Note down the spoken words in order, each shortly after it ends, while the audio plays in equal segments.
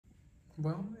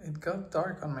Well, it got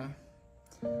dark on me,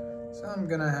 so I'm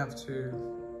gonna have to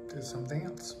do something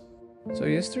else. So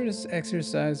yesterday's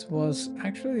exercise was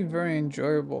actually very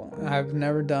enjoyable. I've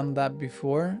never done that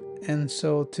before, and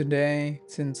so today,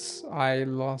 since I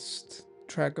lost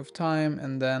track of time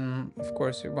and then of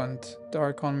course it went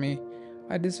dark on me,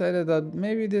 I decided that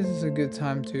maybe this is a good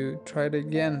time to try it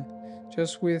again,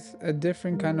 just with a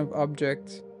different kind of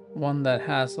object, one that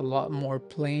has a lot more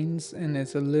planes and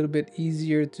it's a little bit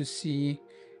easier to see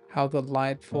how the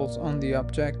light falls on the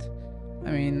object.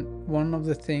 I mean, one of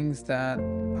the things that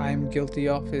I'm guilty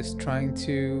of is trying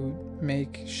to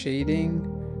make shading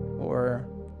or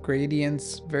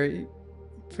gradients very,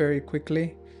 very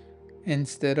quickly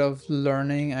instead of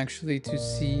learning actually to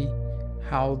see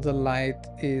how the light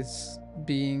is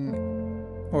being,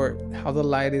 or how the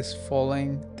light is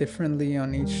falling differently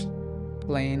on each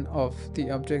plane of the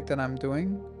object that I'm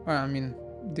doing, or I mean,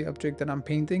 the object that I'm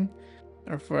painting.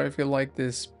 Therefore, I feel like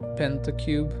this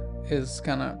pentacube is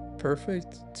kind of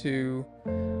perfect to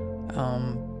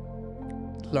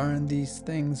learn these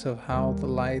things of how the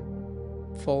light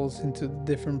falls into the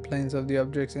different planes of the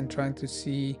objects and trying to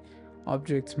see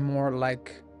objects more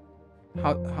like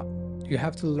how you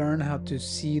have to learn how to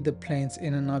see the planes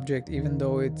in an object, even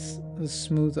though it's a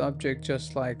smooth object,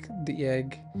 just like the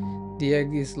egg. The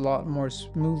egg is a lot more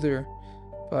smoother,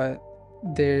 but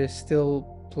there's still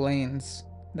planes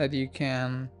that you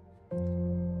can,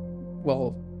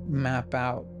 well, map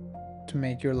out to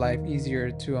make your life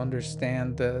easier to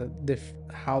understand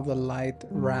how the light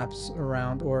wraps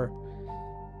around, or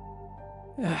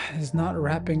it's not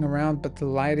wrapping around, but the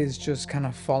light is just kind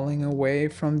of falling away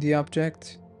from the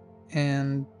object,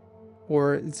 and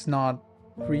or it's not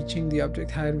reaching the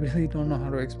object. I really don't know how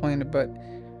to explain it, but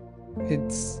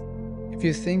it's, if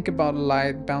you think about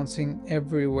light bouncing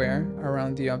everywhere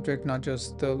around the object, not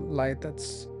just the light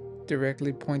that's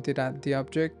directly pointed at the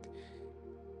object,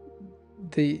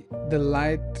 the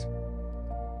light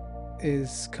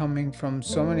is coming from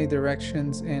so many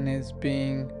directions and is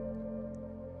being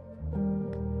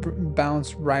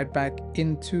bounced right back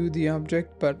into the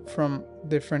object, but from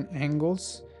different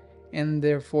angles, and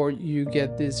therefore you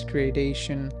get this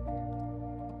gradation,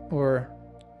 or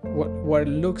what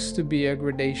looks to be a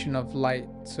gradation of light.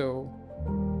 So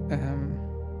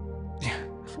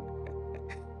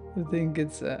I think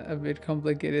it's a bit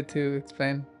complicated to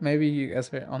explain. Maybe you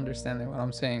guys are understanding what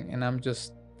I'm saying and I'm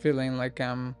just feeling like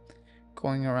I'm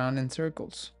going around in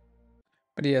circles.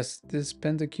 But yes, this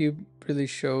pentacube really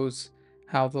shows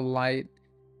how the light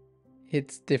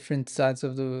hits different sides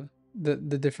of the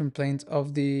different planes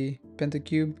of the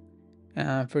pentacube.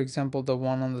 For example, the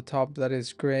one on the top that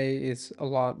is gray is a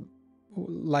lot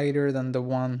lighter than the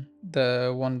one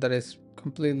that is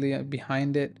completely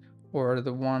behind it, or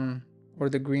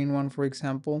the green one, for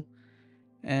example.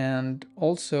 And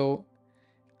also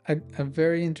a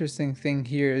very interesting thing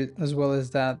here as well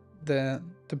is that the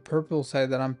purple side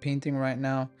that I'm painting right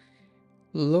now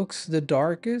looks the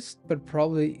darkest, but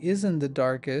probably isn't the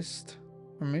darkest,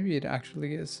 or maybe it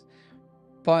actually is,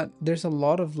 but there's a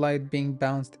lot of light being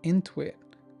bounced into it.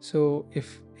 So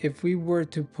if we were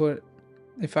to put,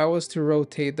 if I was to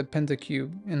rotate the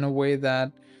pentacube in a way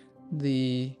that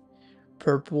the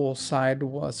purple side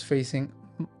was facing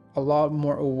a lot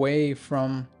more away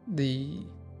from the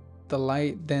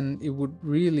light, then it would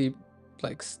really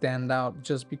like stand out,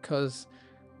 just because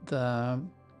the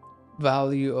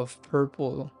value of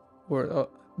purple, or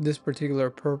this particular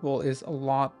purple, is a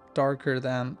lot darker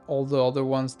than all the other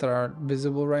ones that are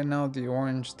visible right now, the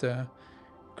orange, the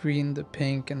green, the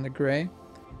pink, and the gray.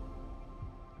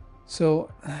 So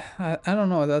I don't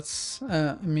know, that's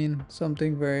I mean,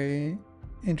 something very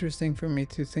interesting for me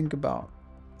to think about,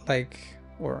 like,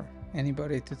 or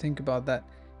anybody to think about, that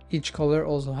each color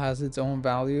also has its own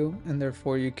value, and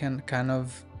therefore you can kind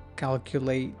of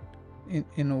calculate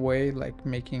in a way, like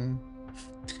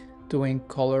doing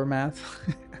color math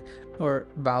or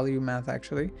value math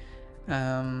actually.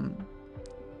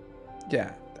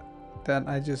 Yeah, that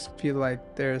I just feel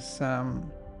like there's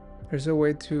a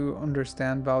way to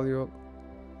understand value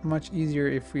much easier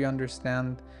if we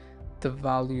understand the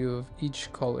value of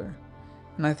each color.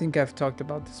 And I think I've talked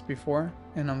about this before,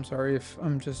 and I'm sorry if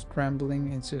I'm just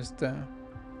rambling. It's just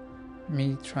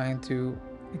me trying to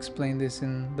explain this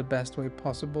in the best way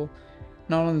possible,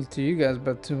 not only to you guys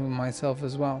but to myself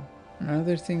as well.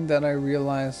 Another thing that I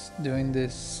realized doing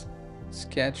this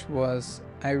sketch was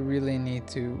I really need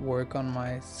to work on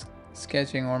my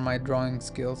sketching or my drawing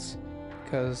skills,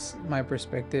 because my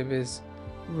perspective is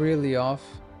really off.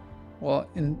 Well,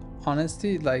 in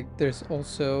honesty, like, there's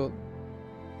also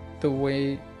the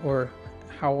way or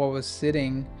how I was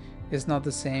sitting is not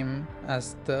the same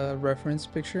as the reference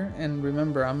picture. And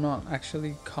remember, I'm not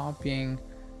actually copying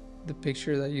the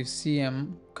picture that you see.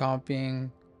 I'm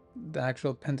copying the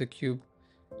actual pentacube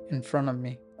in front of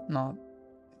me, not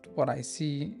what I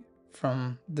see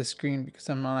from the screen, because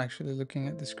I'm not actually looking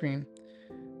at the screen.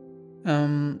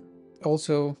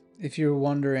 Also, if you're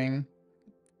wondering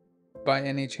by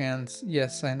any chance,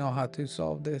 yes, I know how to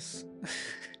solve this.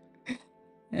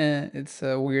 It's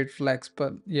a weird flex,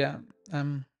 but yeah,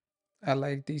 I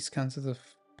like these kinds of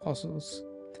puzzles.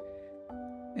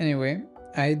 Anyway,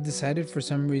 I decided for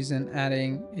some reason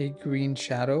adding a green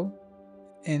shadow,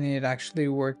 and it actually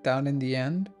worked out in the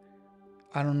end.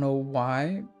 I don't know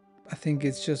why. I think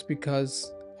it's just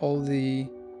because all the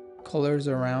colors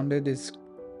around it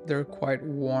they're quite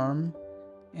warm,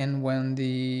 and when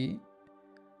the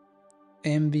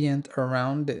ambient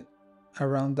around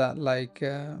that like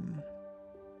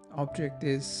object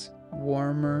is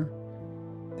warmer,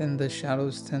 then the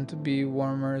shadows tend to be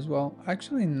warmer as well.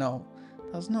 Actually, no,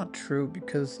 that's not true,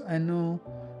 because I know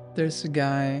there's a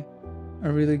guy,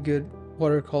 a really good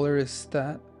watercolorist,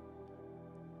 that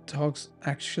talks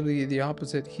actually the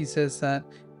opposite. He says that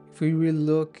if we really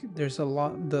look, there's a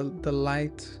lot, the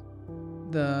light,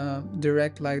 the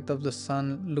direct light of the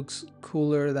sun looks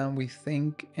cooler than we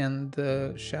think, and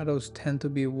the shadows tend to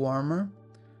be warmer.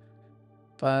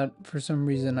 But for some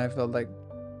reason I felt like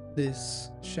this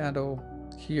shadow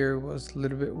here was a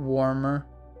little bit warmer,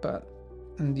 but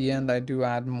in the end I do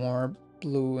add more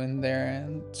blue in there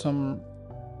and some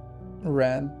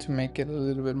red to make it a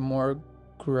little bit more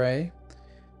gray.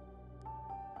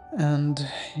 And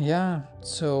yeah,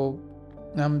 so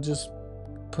I'm just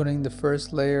putting the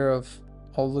first layer of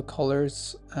all the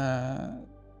colors,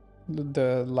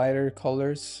 the lighter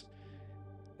colors,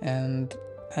 and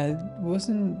I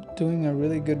wasn't doing a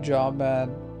really good job at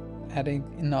adding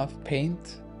enough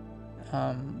paint.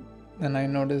 And I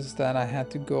noticed that I had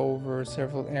to go over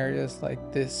several areas,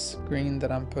 like this green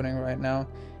that I'm putting right now.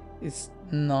 It's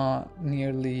not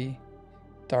nearly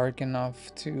dark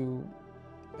enough to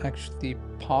actually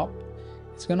pop.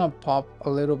 It's gonna pop a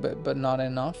little bit, but not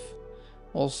enough.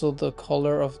 Also, the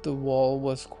color of the wall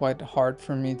was quite hard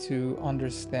for me to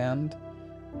understand,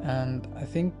 and I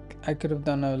think I could have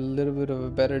done a little bit of a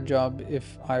better job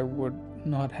if I would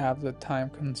not have the time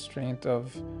constraint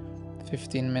of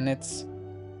 15 minutes.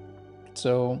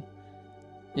 So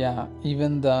yeah,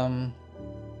 even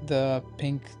the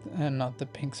pink, not the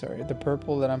pink, sorry, the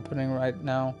purple that I'm putting right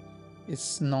now,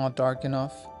 it's not dark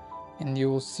enough, and you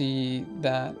will see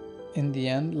that in the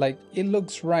end, like, it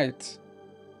looks right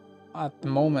at the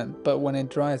moment, but when it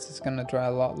dries, it's gonna dry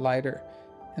a lot lighter.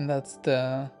 And that's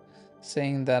the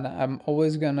saying that I'm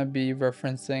always gonna be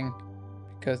referencing,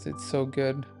 because it's so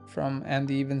good, from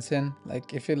Andy Evenson.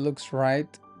 Like, if it looks right,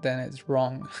 then it's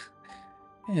wrong.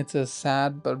 It's a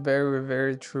sad but very,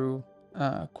 very true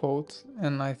quote,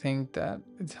 and I think that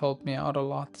it's helped me out a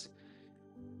lot.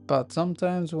 But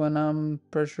sometimes when I'm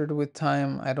pressured with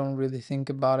time, I don't really think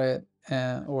about it,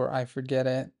 or I forget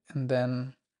it, and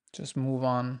then just move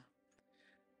on.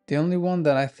 The only one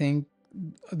that I think,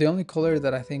 the only color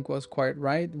that I think was quite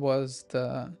right was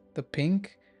the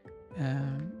pink,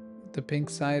 um, the pink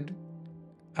side.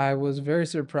 I was very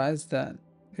surprised that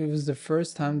it was the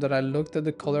first time that I looked at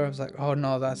the color. I was like, oh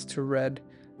no, that's too red.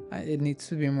 It needs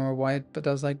to be more white. But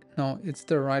I was like, no, it's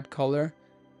the right color.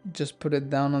 Just put it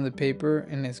down on the paper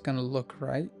and it's gonna look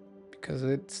right, because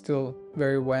it's still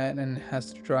very wet and it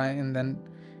has to dry. And then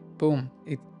boom,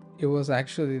 it was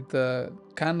actually the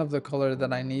kind of the color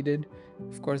that I needed.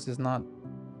 Of course, it's not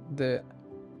the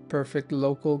perfect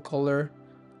local color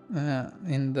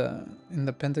in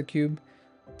the pentacube,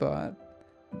 but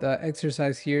the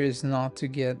exercise here is not to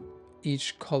get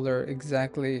each color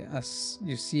exactly as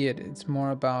you see it. It's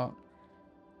more about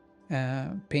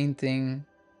painting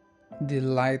the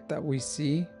light that we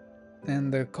see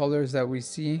and the colors that we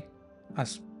see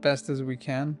as best as we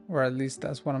can, or at least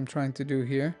that's what I'm trying to do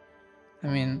here. I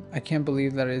mean, I can't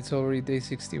believe that it's already day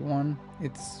 61.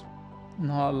 It's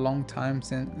not a long time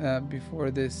since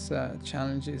before this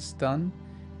challenge is done,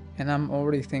 and I'm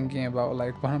already thinking about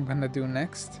like what I'm gonna do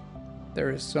next. There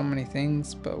are so many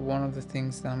things, but one of the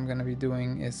things that I'm gonna be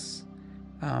doing is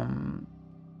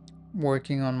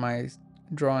working on my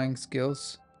drawing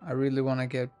skills. I really want to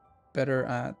get better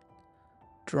at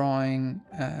drawing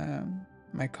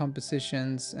my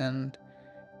compositions, and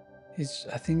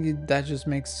I think that just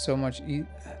makes so much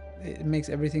it makes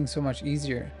everything so much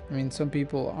easier. I mean, some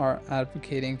people are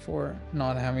advocating for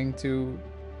not having to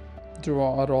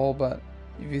draw at all, but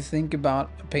if you think about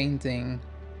a painting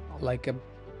like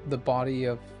the body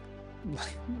of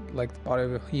like the body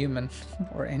of a human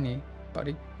or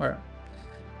anybody, or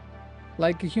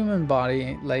like a human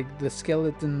body, like the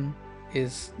skeleton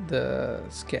is the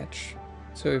sketch.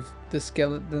 So if the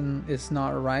skeleton is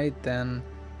not right, then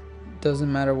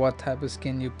doesn't matter what type of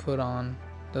skin you put on,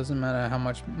 doesn't matter how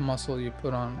much muscle you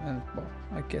put on, and well,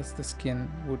 I guess the skin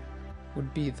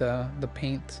would be the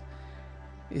paint.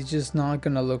 It's just not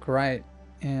gonna look right,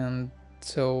 and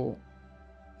so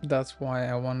that's why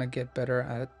I want to get better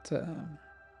at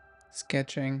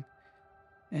sketching,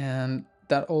 and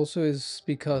that also is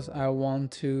because I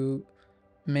want to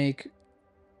make,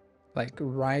 like,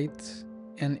 write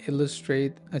and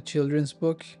illustrate a children's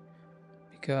book,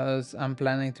 because I'm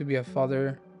planning to be a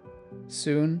father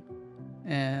soon,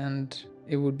 and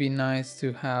it would be nice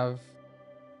to have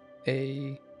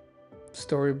a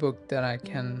storybook that I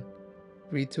can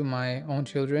read to my own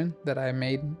children that I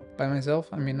made by myself.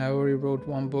 I mean, I already wrote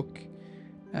one book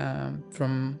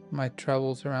from my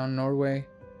travels around Norway,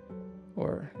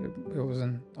 or it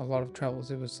wasn't a lot of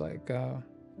travels. It was like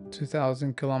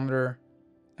 2,000 kilometer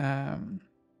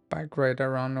bike ride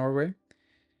around Norway,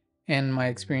 and my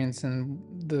experience and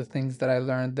the things that I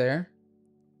learned there.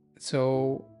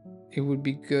 So it would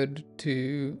be good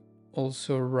to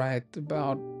also write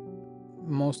about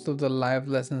most of the life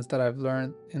lessons that I've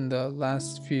learned in the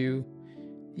last few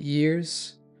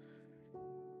years.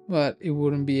 But it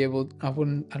wouldn't be able, I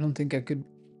don't think I could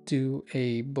do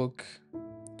a book,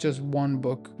 just one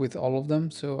book with all of them.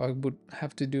 So I would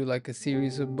have to do like a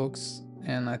series of books,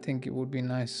 and I think it would be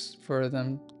nice for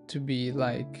them to be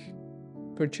like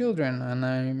for children. And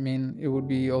I mean, it would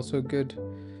be also good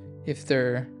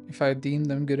if I deem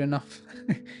them good enough,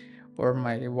 or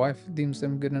my wife deems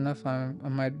them good enough, I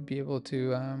might be able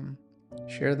to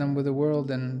share them with the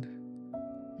world and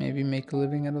maybe make a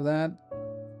living out of that.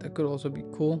 That could also be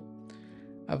cool.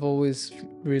 I've always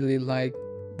really liked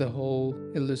the whole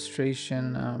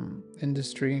illustration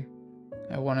industry.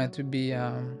 I wanted to be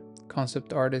a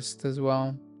concept artist as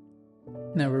well.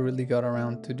 Never really got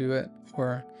around to do it,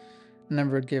 or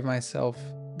never gave myself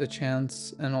the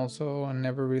chance, and also I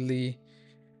never really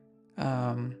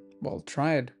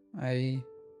tried. I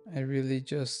really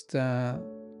just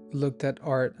looked at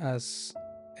art as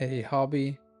a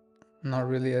hobby, not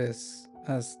really as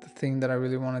the thing that I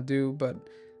really want to do. But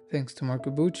thanks to Marco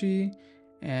Bucci,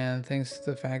 and thanks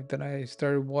to the fact that I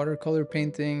started watercolor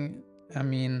painting, I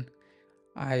mean,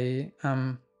 I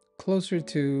am closer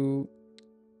to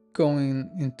going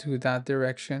into that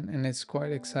direction, and it's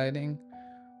quite exciting.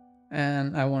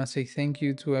 And I want to say thank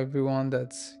you to everyone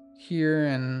that's here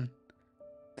and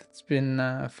that's been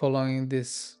following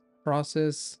this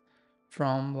process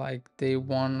from like day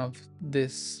one of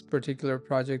this particular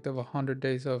project of 100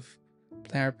 days of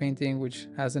plein air painting, which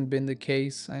hasn't been the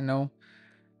case, I know,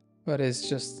 but it's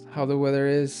just how the weather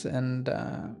is. And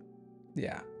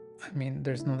yeah, I mean,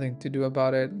 there's nothing to do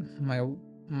about it.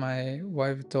 My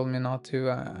wife told me not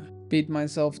to beat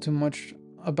myself too much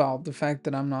about the fact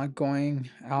that I'm not going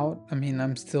out. I mean,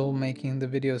 I'm still making the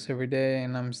videos every day,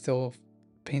 and I'm still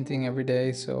painting every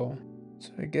day, so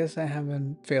I guess I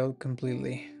haven't failed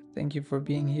completely. Thank you for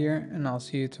being here, and I'll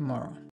see you tomorrow.